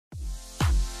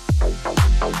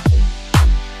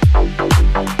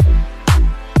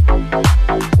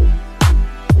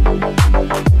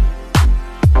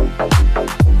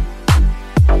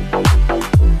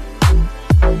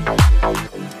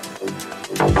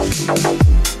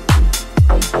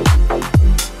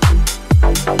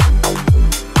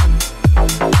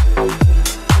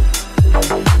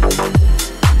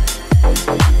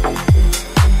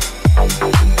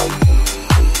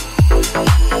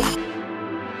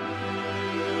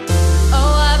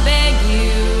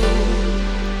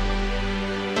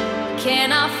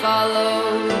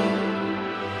follow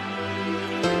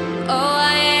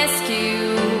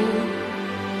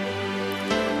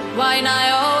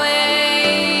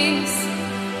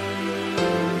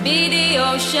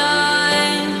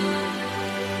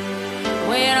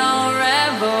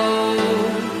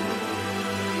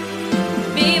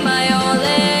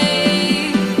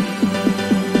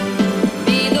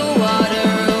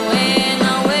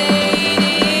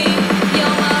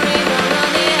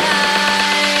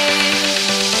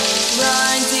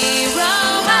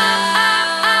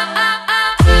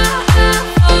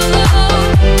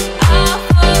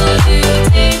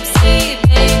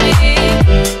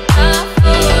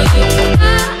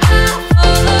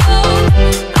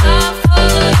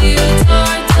you.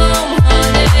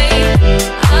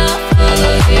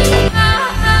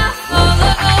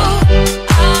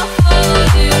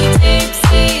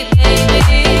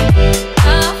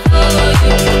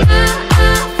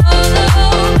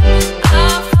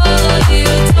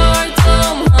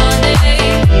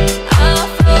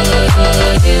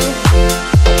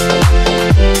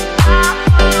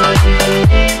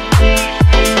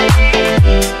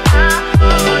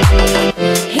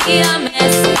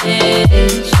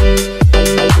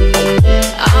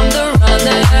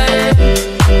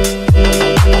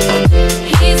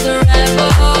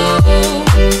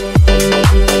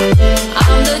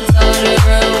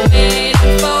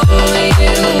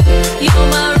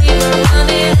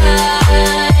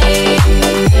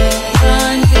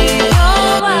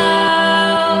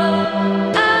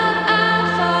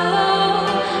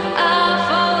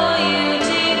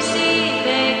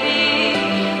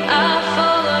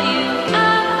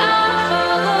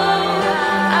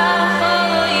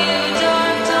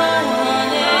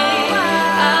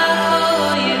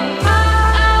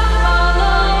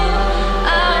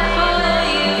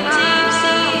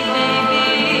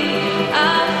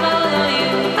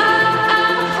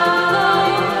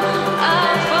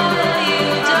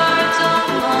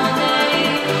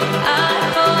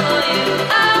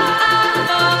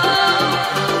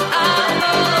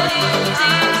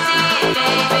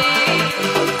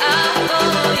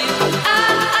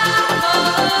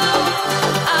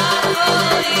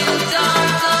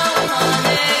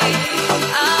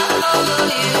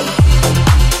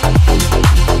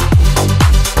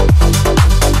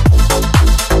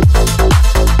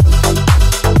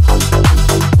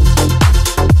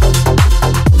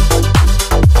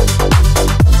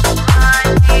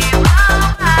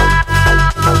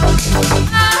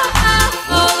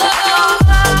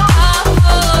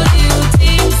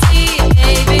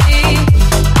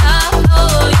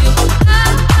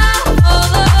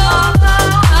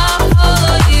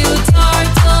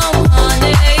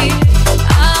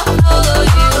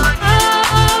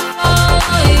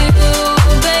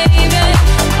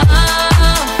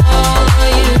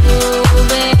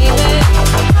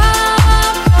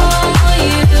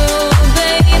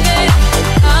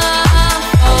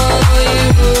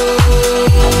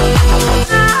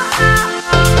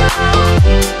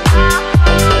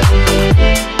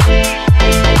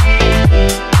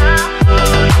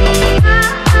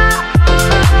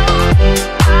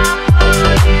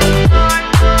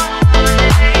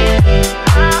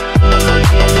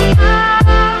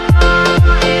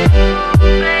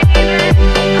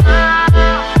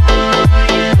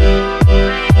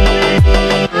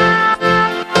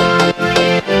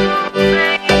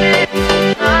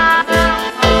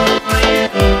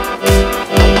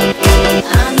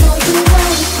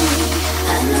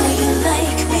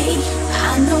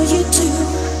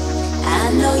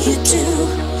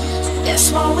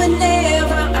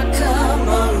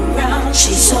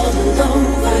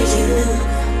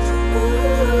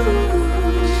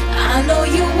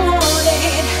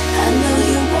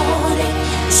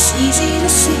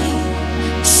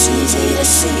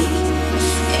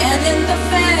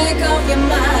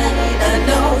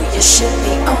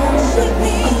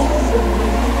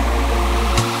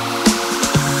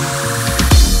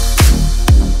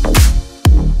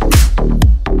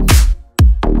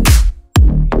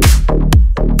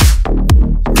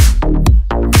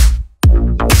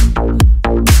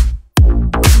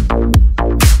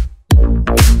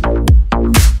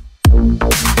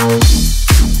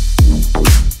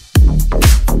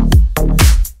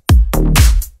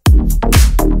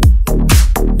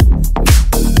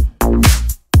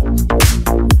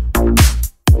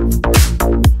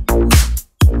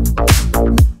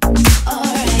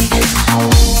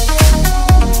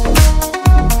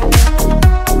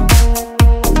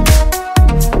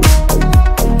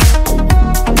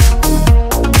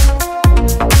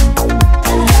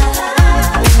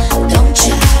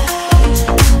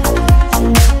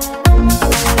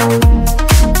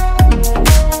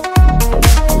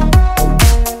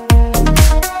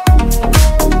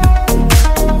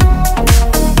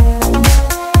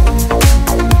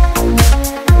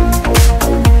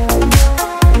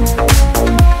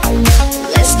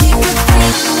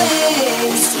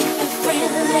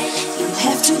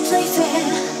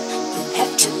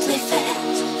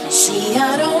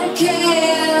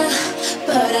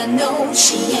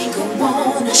 ain't gon'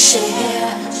 wanna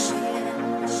share.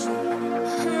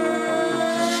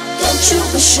 Don't you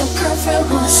wish your girlfriend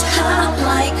was hot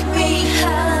like me?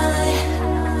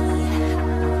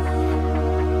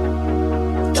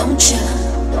 Don't you?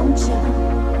 Don't you?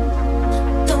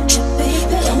 Don't you,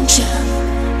 baby? Don't you?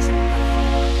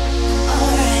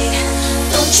 Alright.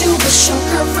 Don't you wish your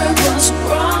girlfriend was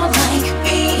raw like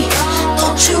me?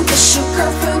 Don't you wish your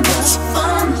girlfriend was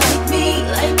fun like me?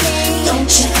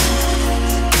 Don't you?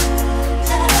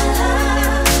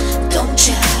 Don't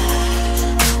you?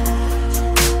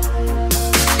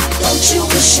 Don't you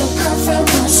wish your girlfriend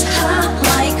was hot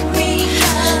like me?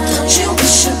 Don't you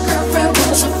wish your girlfriend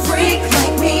was a freak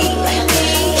like me?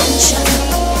 Don't you?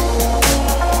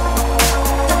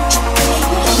 Don't you, baby?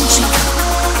 Don't you?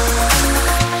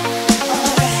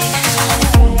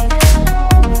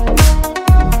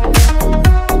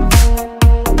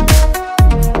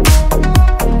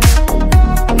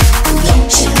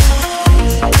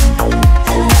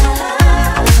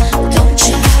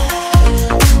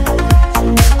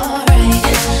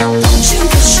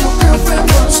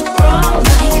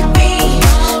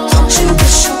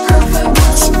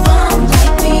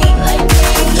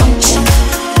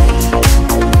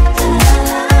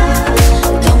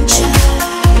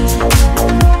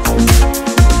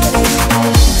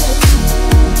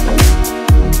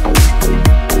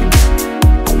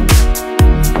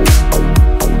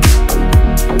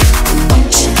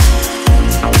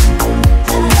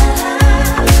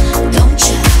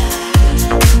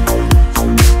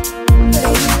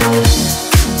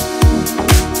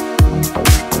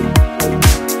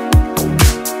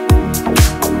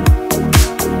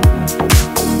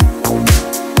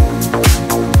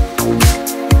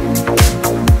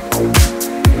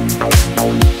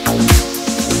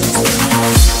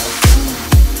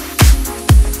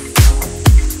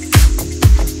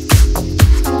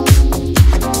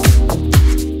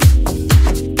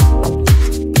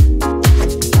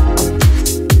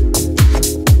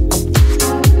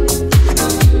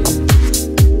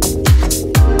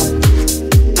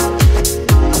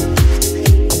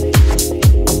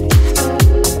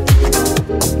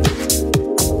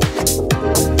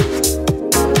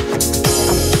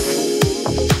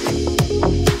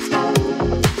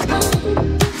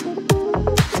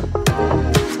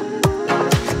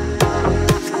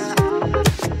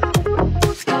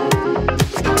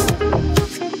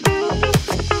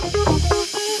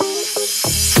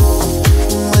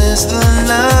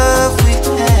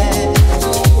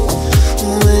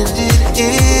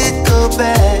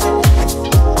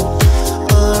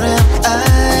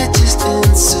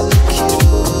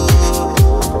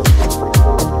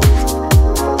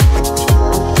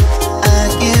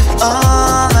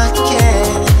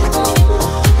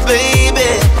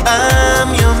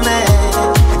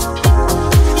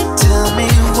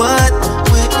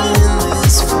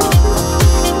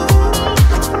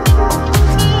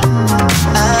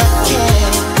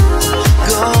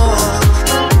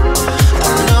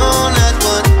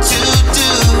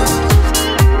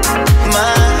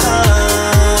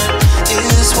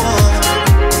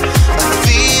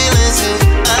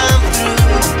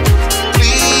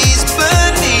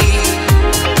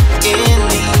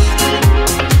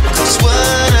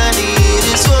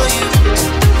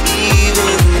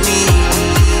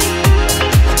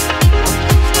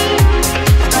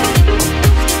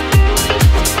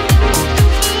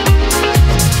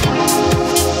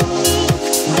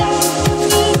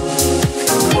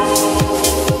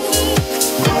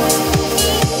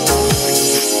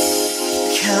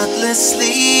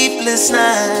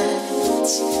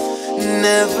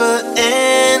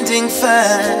 never-ending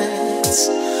fights.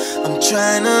 I'm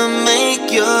trying to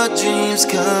make your dreams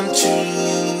come true.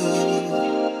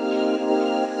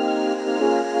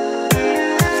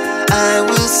 I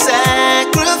will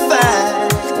sacrifice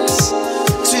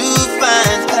to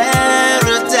find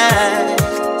paradise,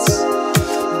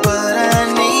 but I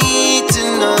need to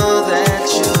know that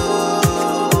you're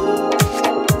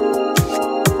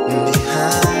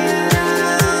behind me.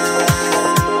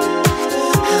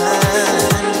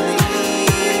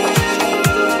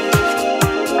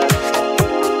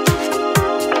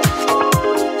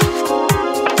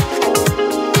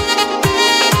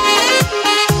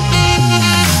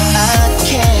 I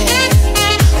can't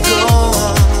go on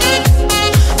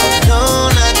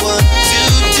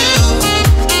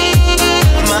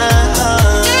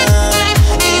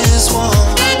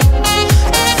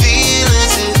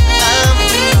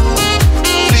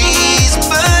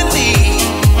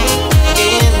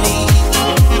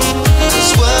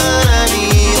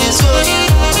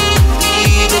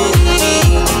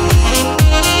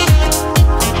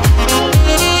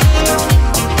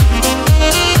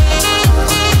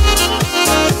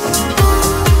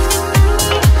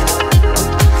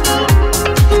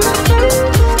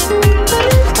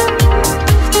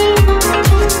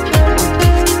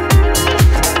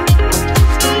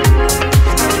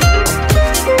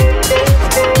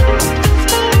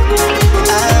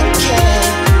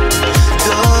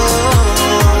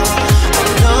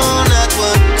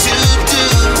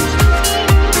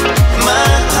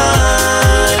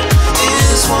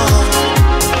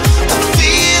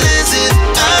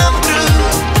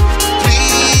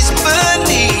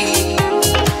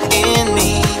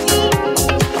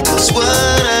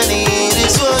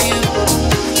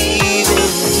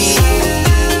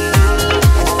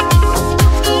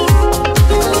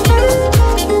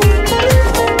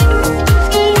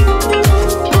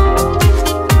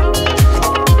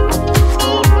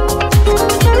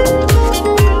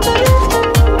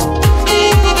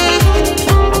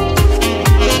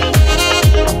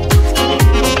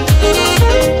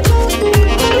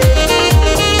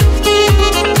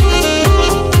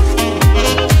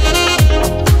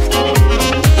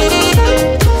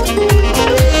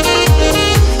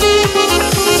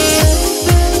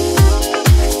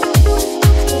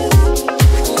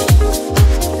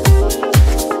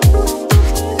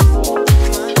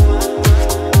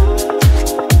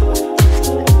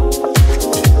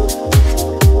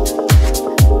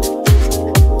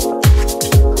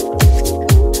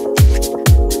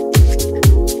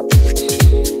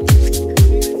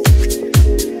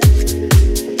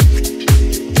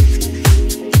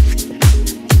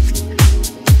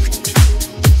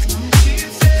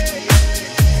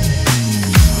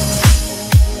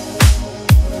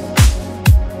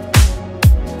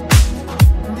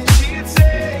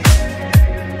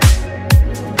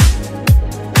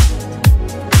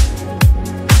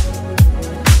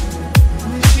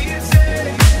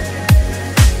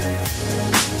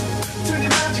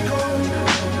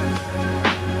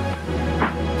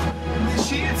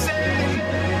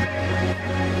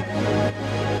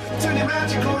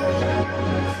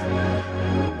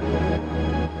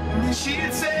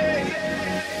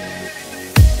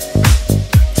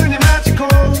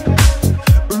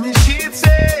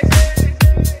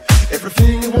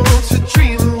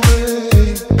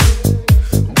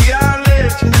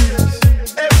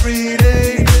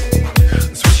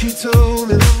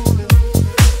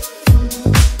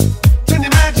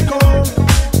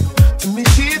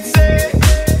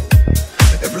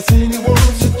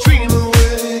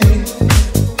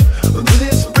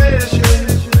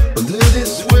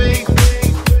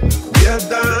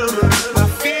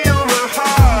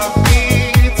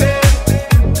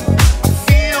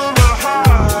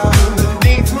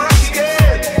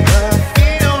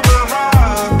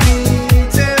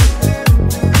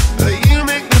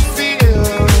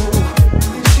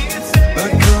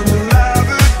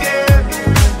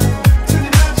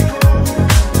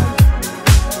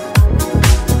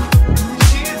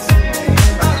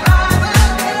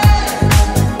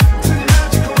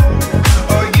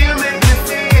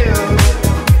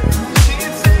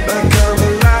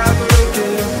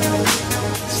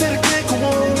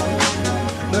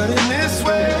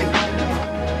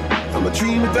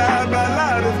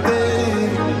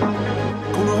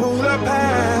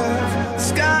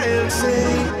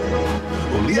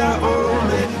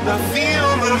I feel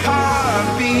my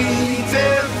heart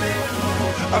beating.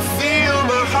 I feel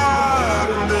my heart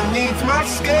underneath my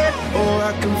skin. Oh,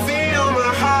 I can feel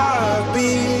my heart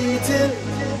beating.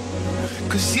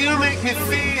 'Cause you make me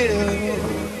feel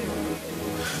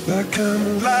like I'm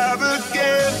alive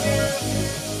again.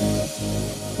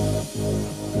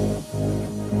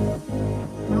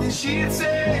 And she'd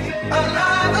say,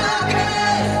 alive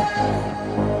again.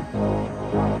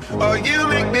 Oh, you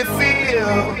make me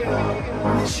feel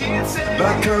and she'd say,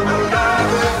 like I'm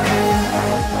alive again.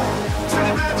 Turn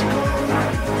it magical.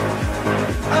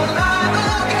 Alive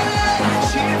again.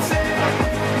 She'd say,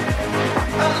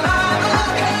 alive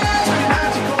again. Turn it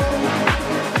magical.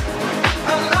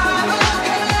 Alive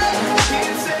again.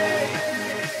 She'd say.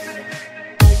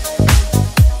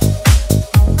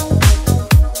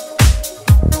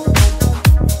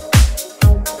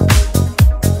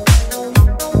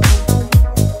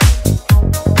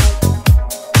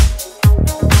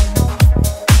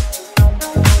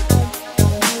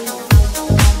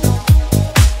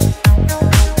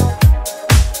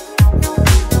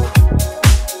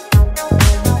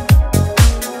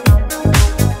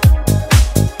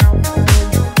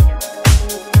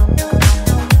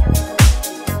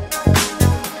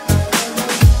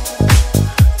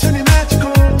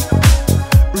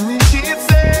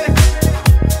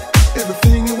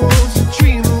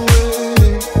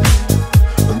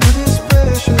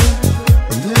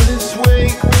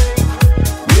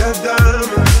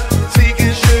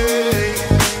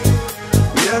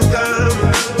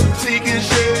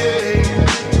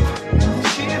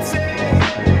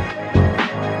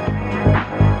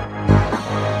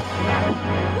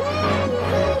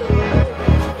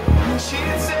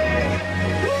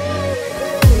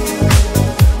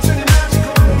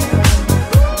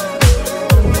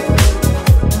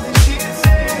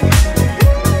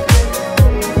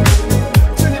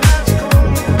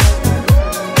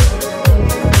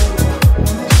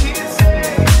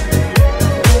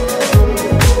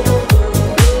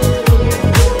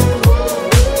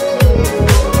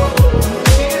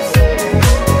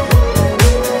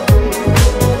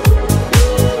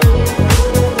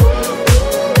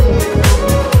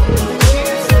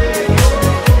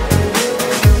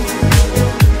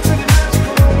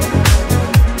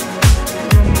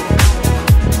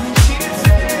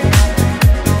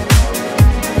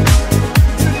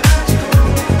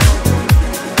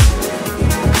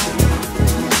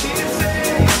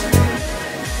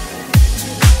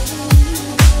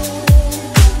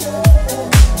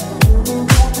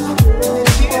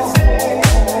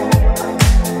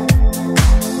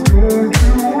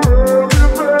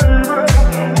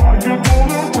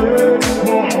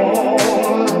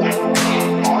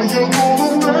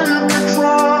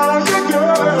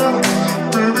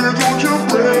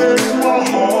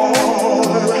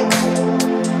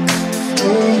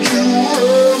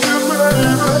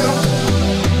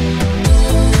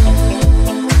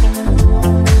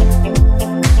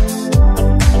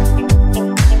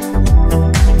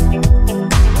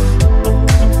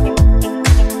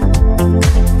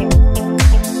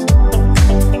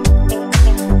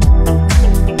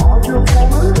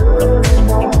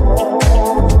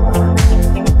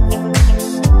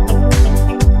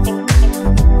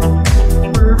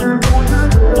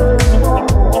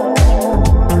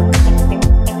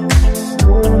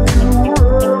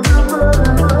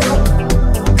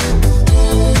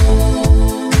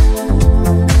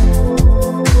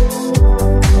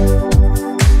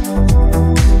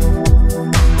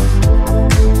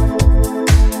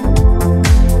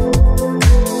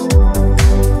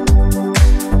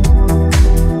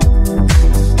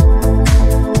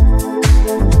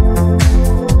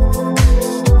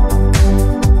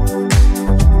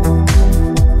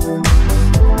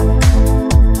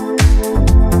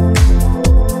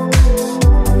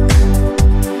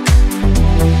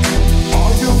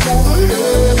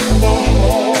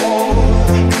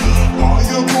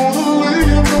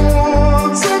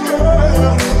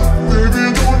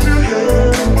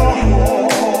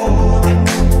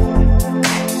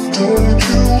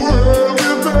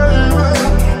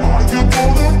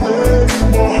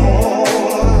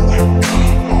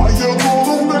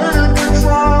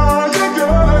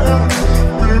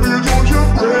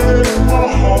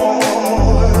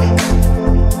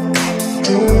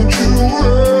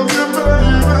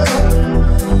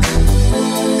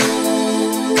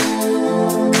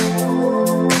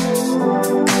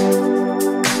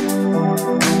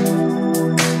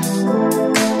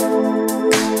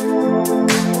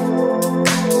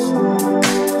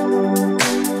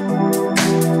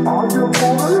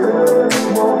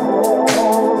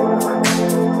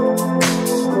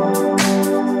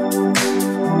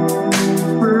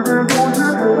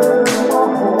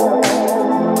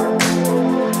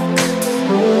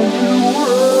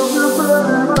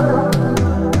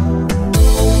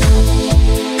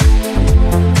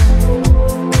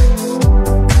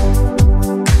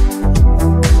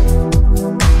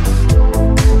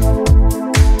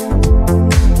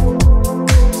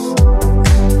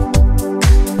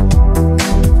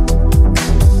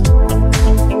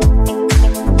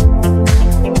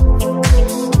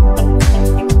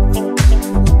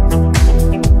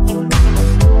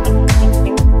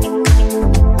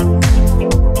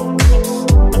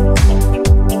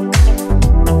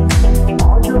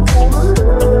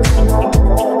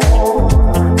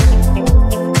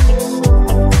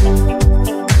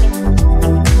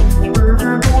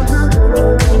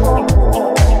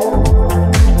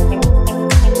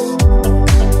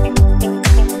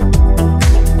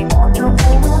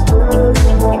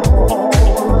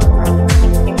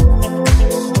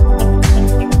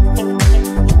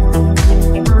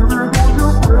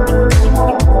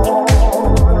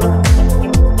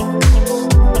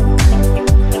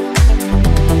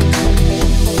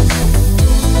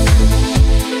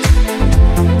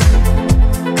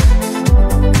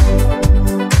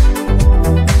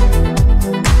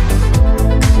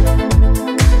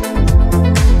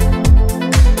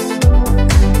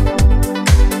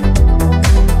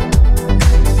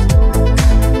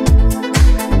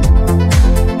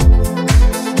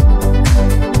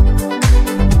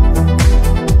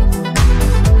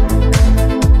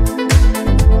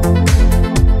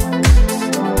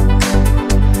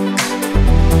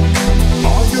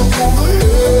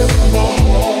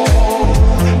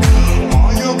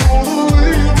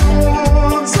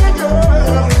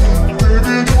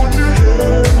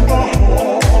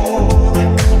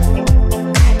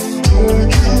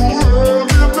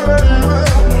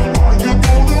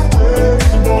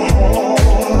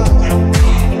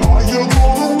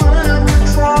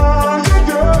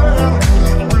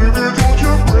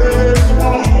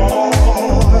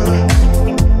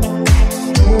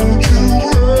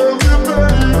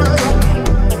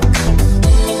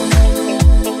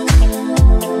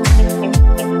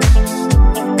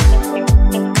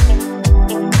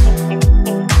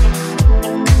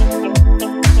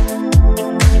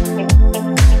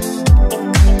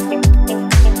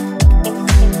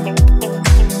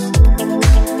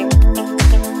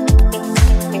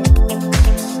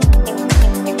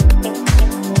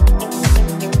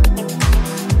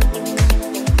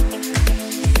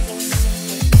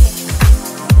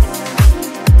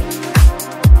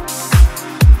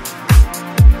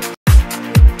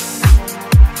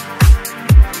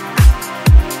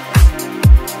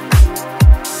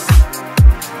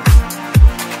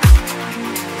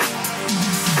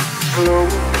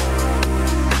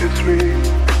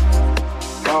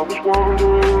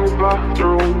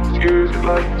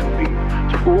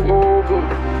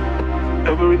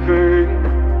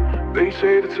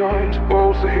 say the time's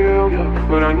supposed to heal ya,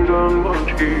 but I ain't done much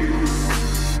here.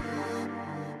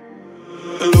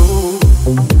 Hello,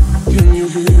 can you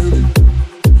hear me?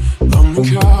 I'm in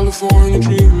California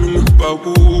dreaming about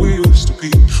who we used to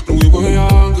be when we were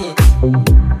younger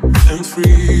and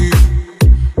free.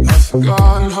 I've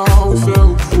forgotten how we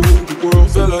felt before the world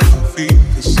fell at our feet.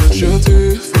 There's such a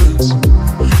difference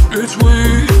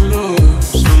between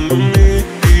us and me,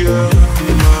 yeah.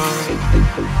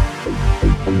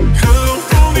 Hello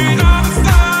from the other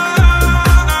side.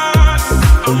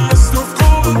 I must have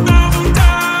called 1,000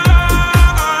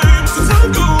 times since I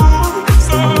go.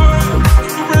 Sorry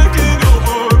for breaking your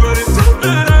heart, but it don't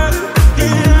matter.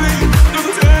 Really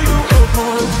doesn't tear you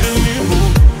apart anymore.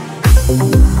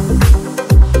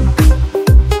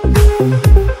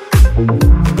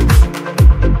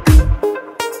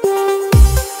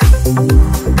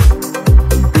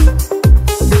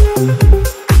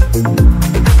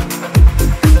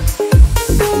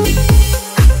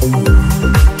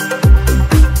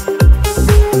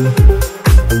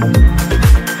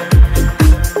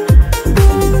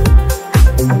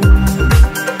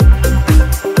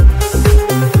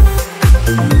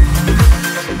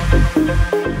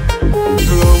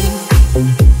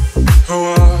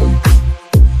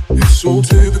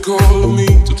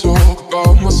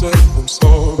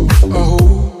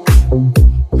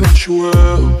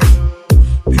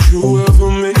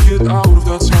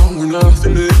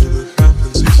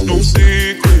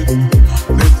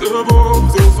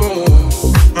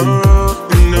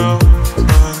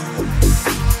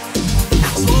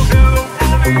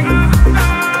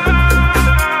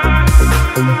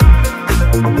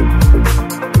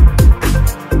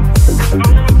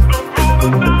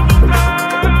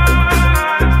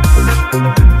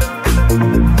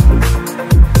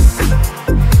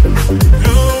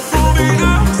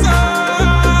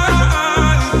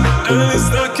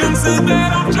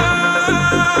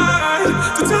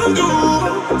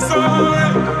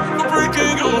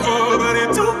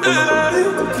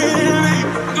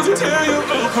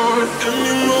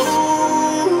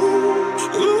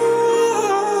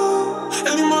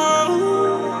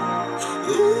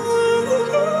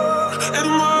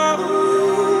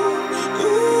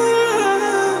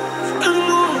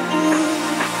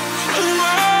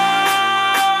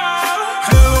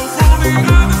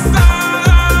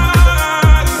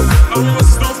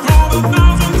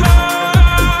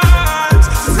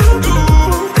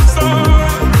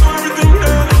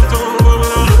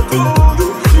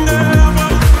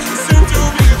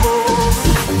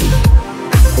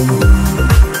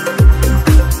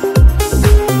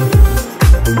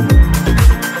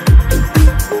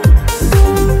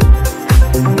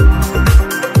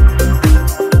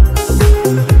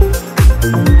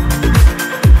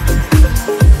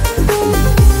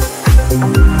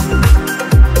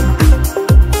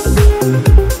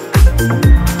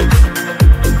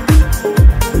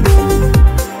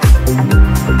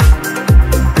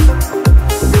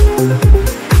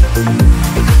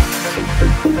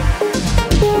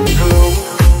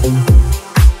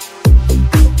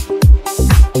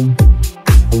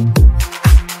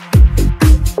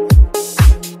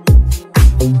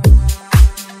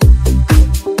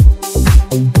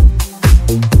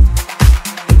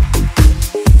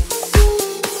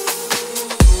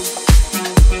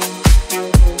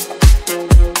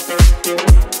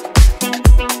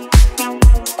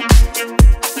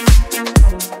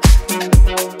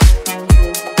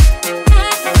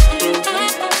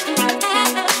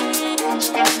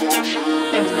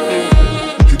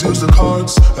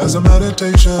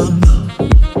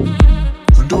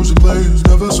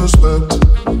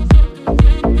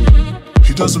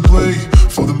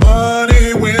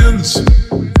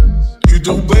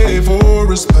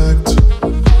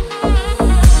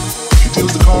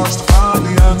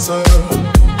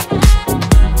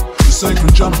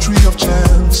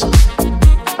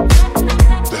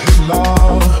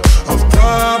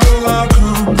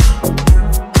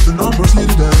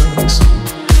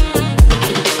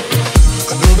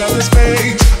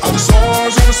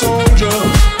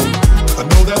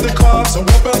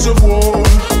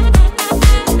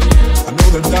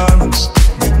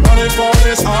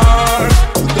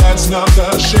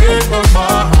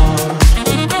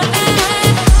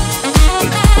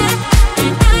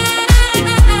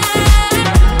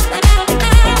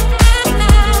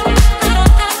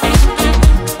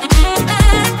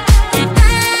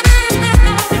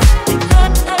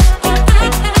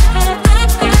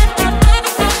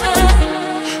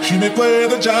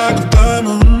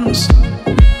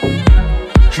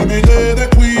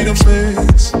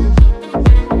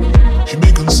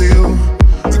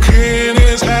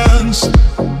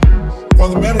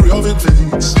 the memory of it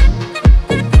fades.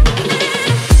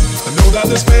 I know that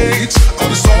the spades are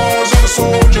the swords of a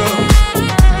soldier.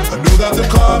 I know that the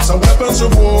clubs are weapons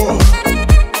of war.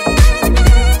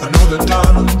 I know that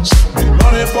diamonds make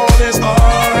money for this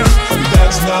art, but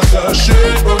that's not the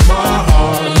shape of my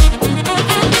heart.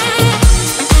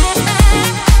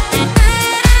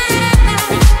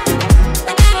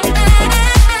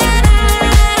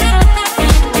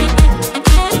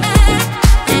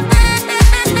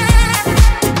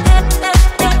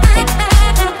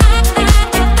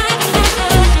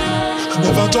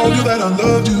 Told you that I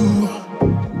loved you.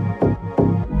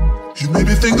 You made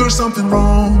me think there's something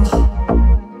wrong.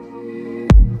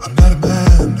 I'm not a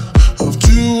man of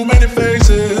too many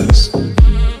faces.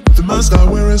 The mask I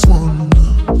wear is one.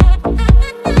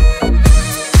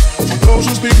 For those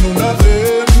who speak know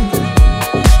nothing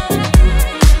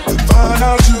and find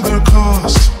out to their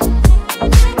cost.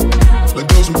 Like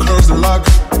those who curse their luck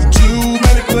in too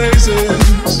many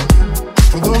places.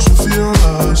 For those who fear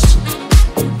lost.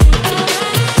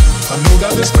 I know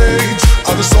that the spades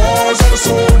are the swords of a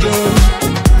soldier.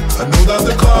 I know that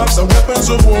the clubs are weapons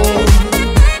of war.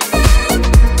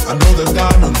 I know that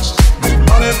diamonds make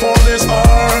money for this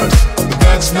art, but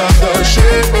that's not the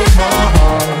shape of my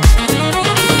heart.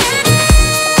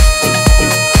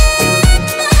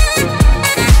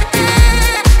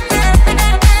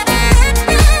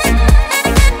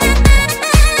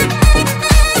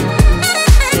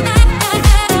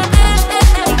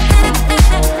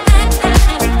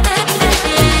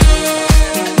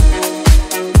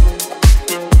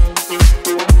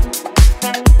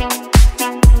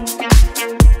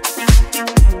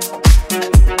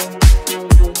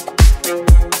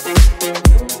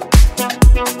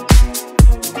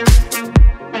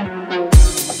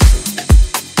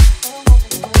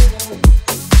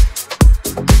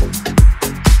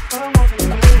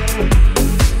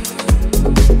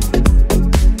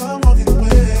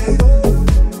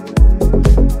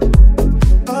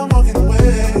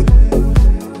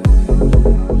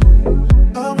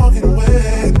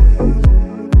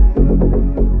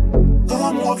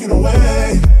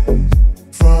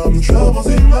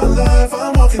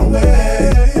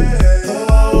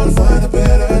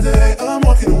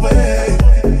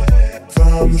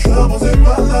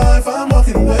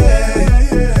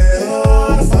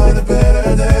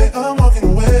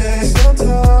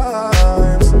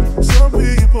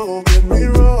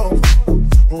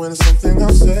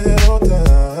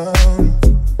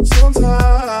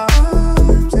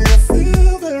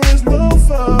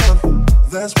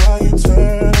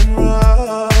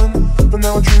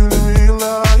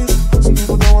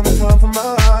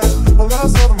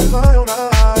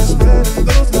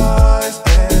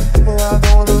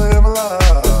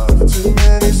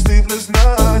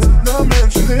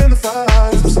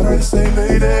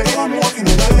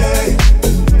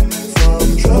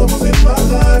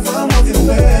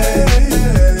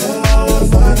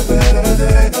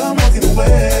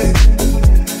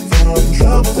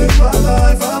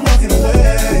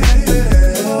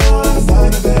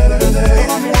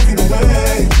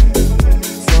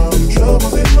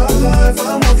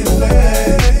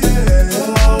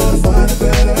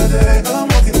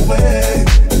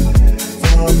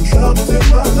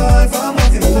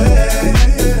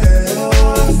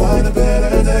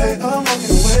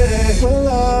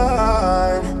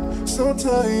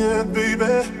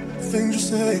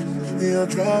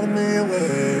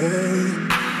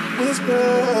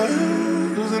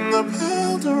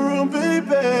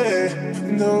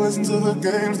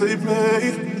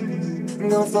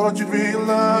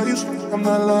 I'm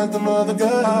not like them other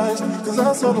guys, cause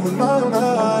I saw them with my own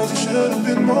eyes. You should have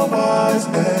been more wise.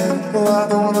 And well, I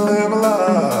don't wanna live my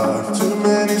life. Too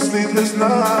many sleepless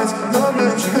nights, not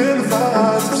mentioning the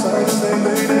fights. I'm sorry to say,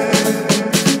 lady,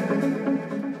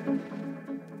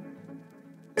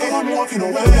 I'm walking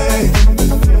away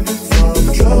from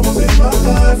the troubles in my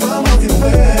life. I'm walking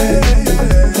away.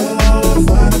 Oh, to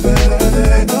find a better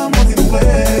day. I'm walking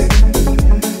away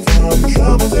from the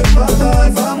troubles in my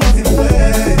life. I'm walking away.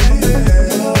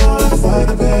 Find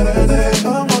a better day.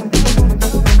 I'm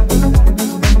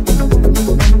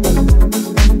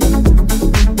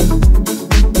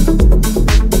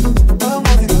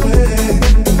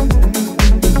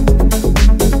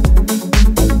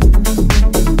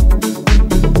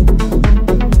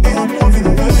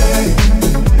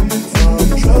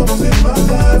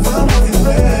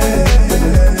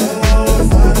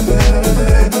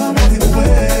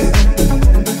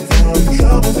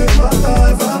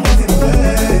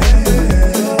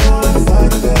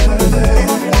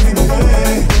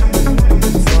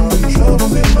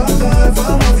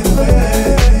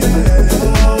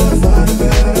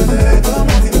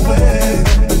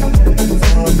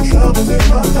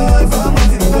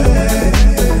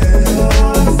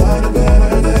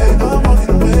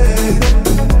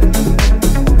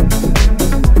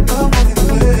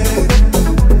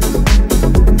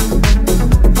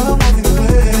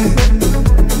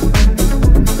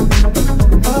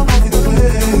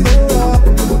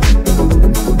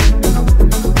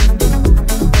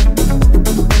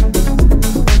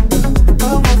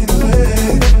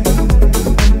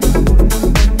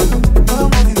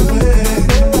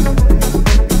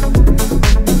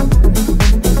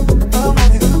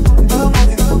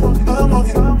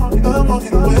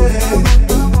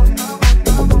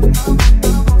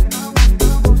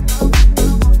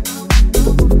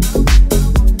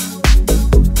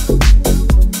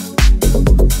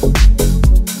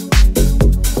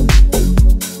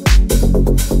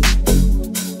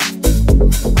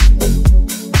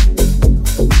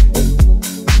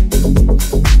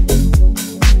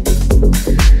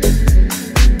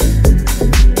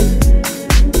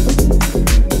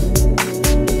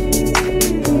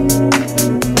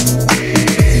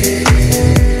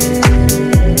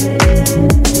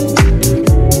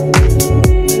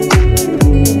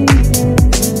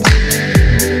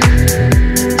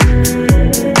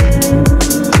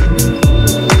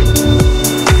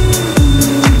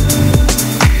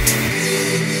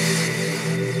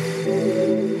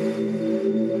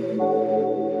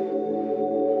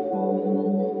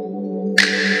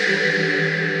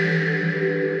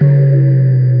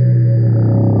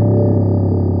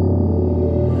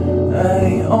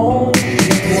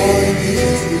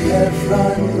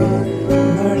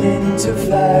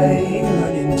fly,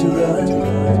 running to run.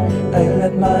 I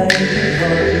let my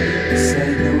heart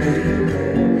decide the way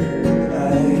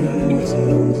I was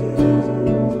yours.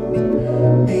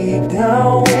 Deep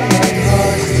down, my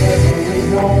heart's never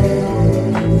known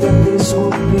that this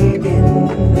would be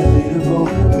inevitable.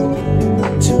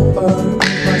 To earn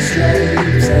my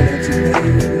stripes, I had to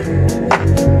pay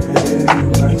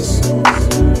my soul.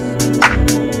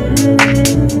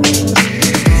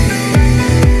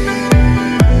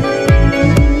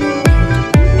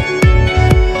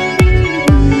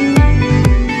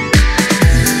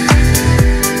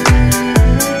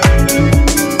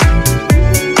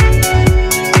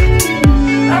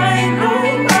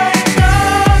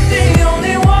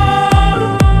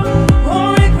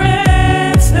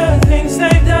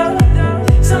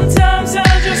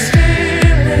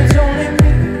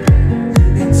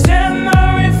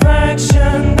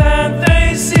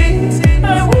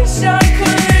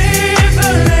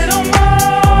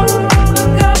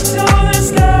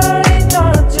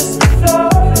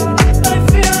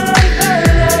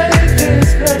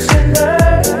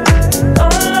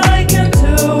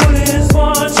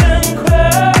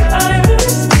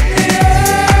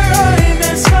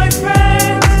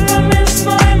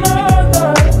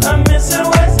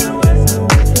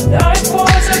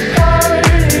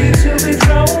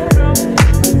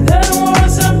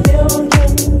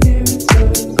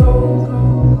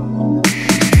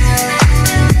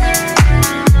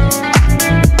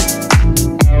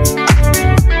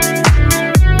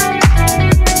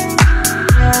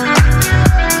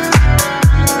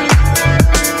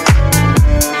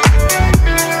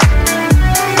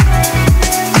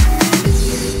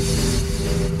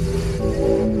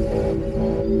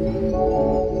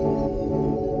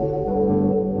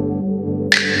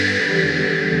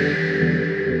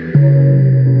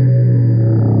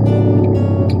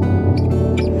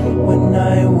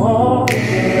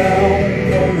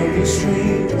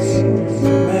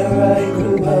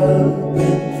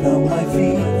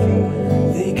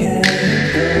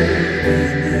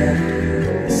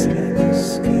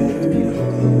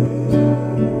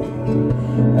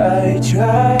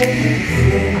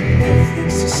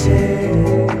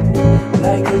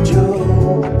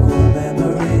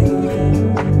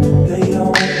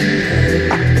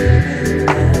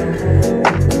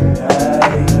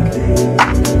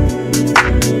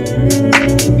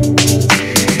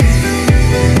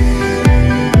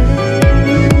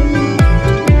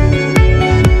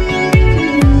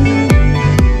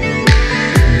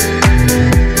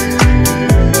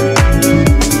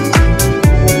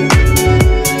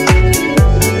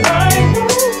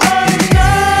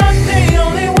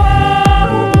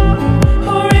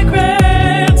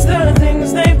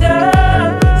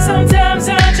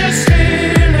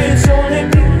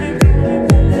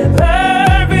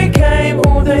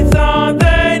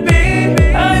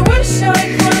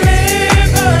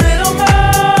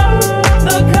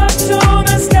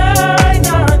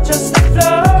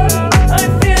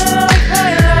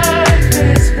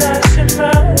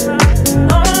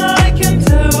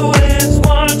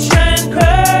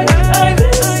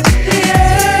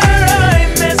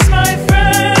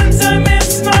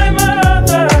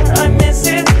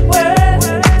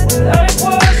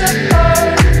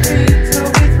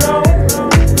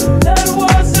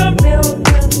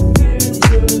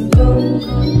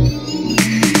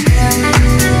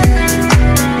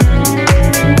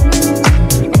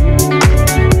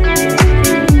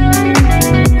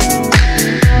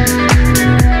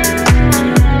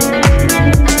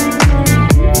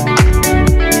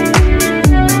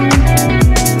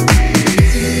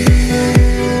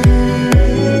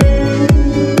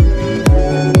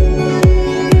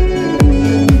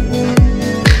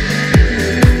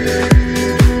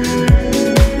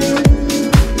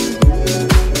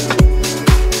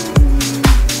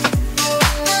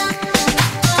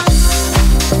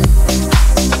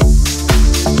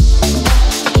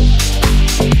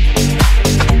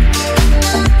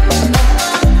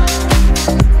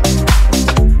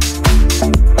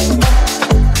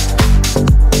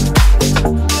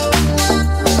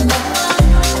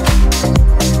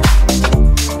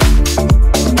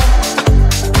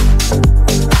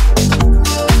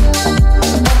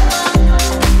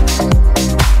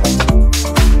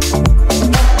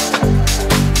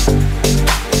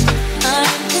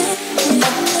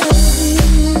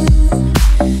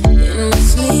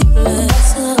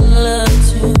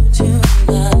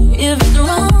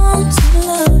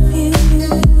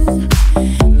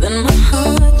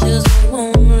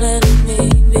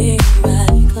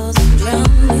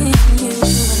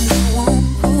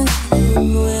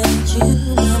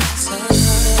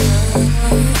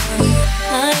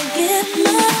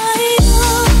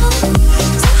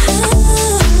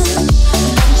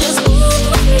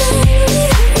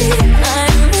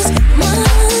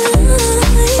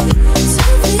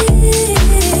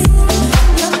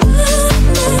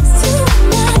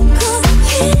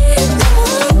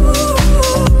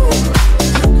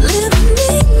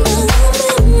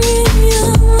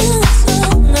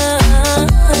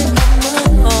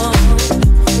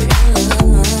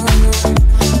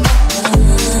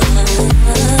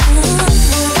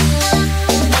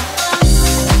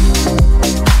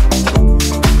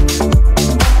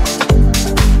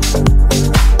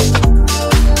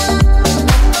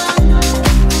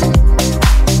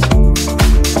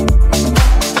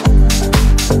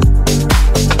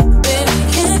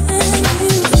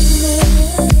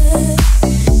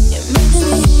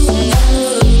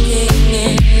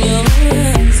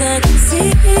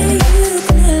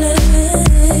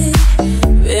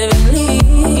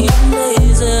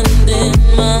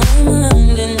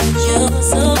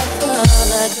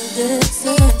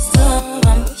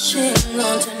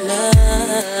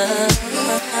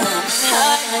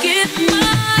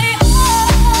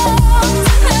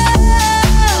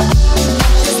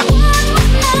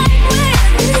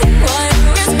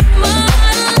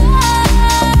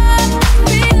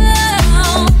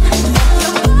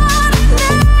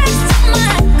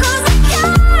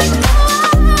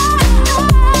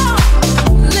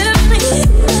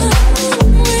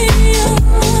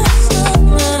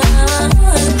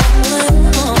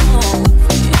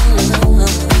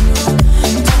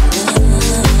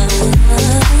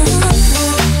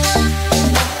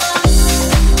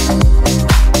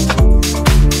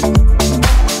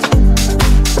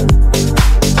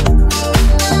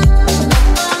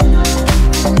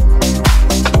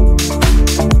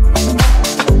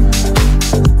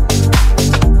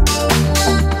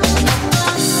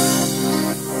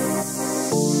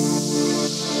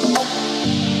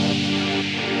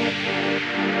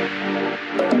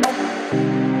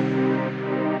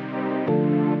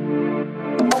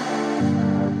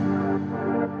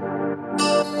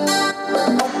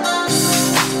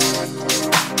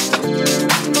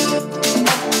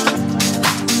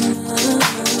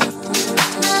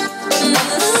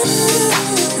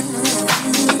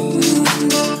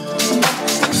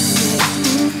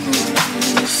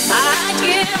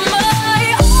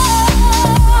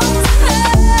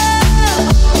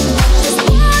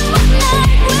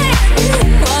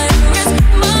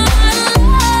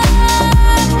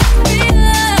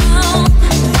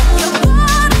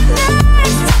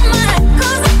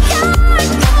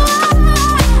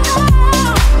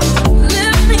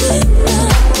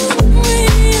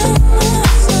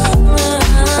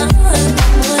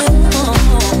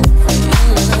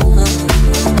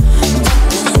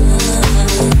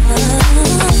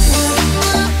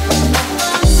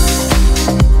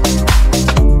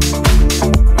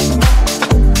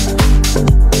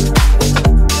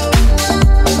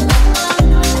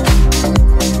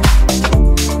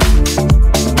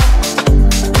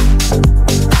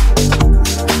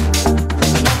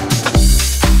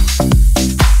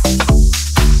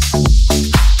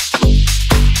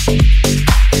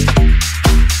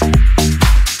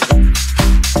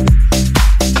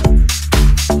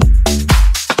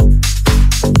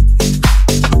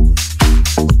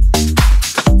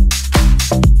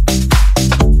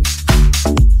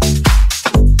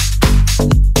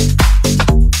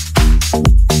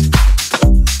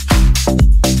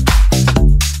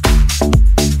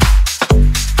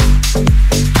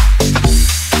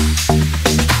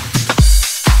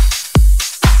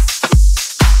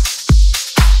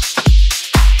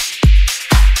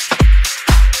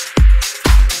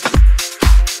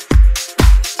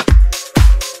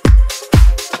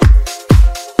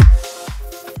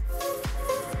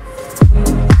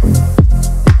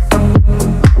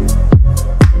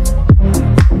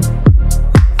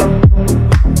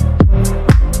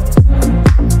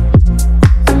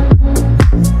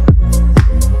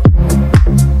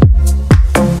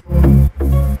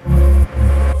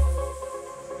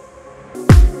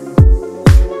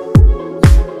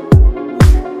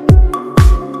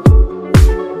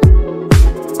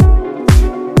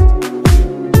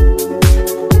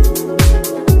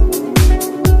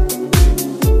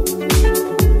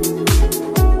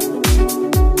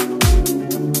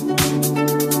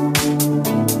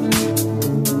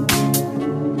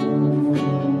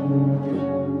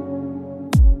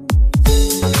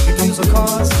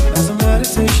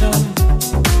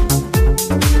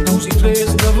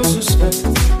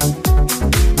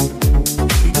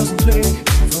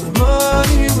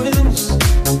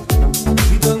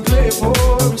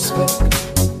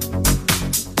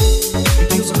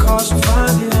 cause will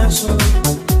find the answer.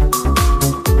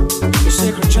 The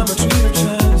sacred geometry of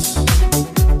chance.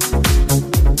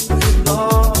 The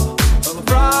law of a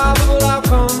probable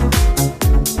outcome.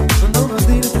 The numbers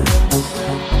lead it down.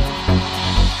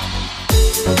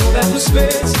 Know that the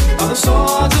spades are the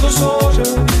swords of a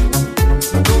soldier.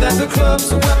 Know that the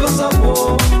clubs are weapons of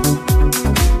war.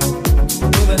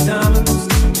 Know that diamonds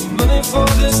need money for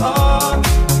this art.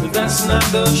 But that's not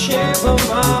the shape of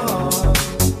my heart.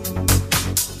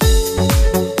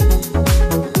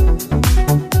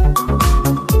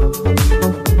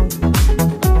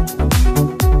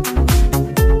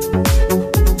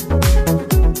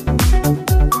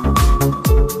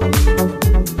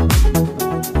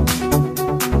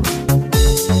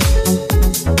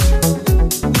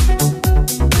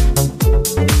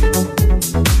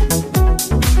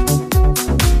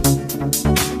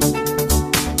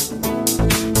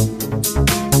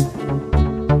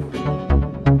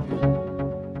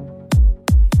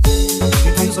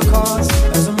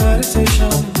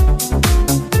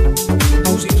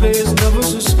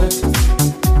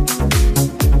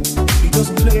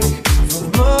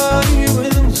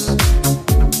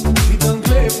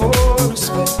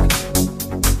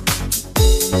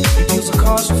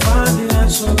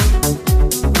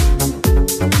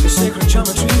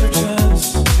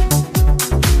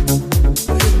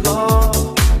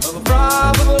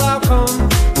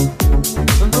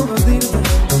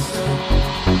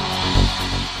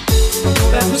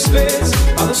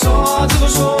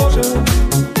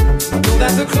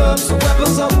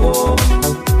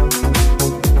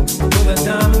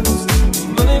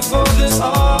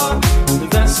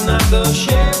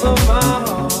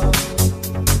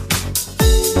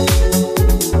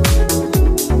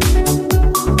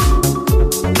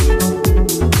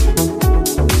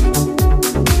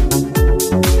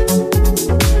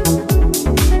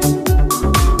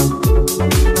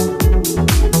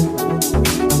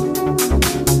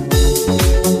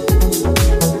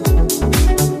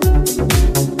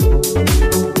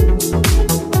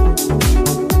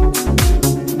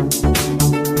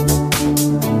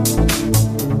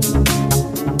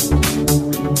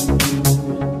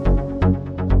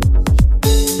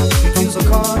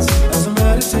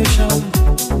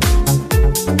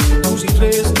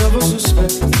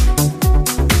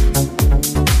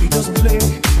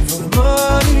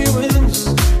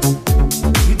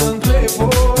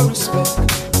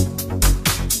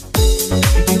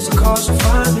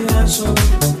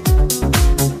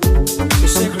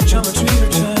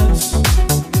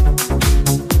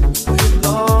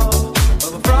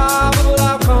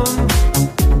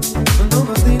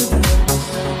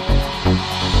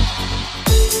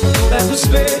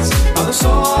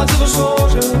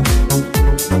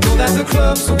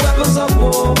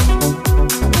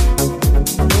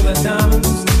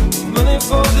 Money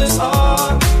for this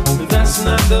art, but that's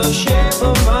not the shape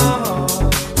of my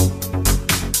heart.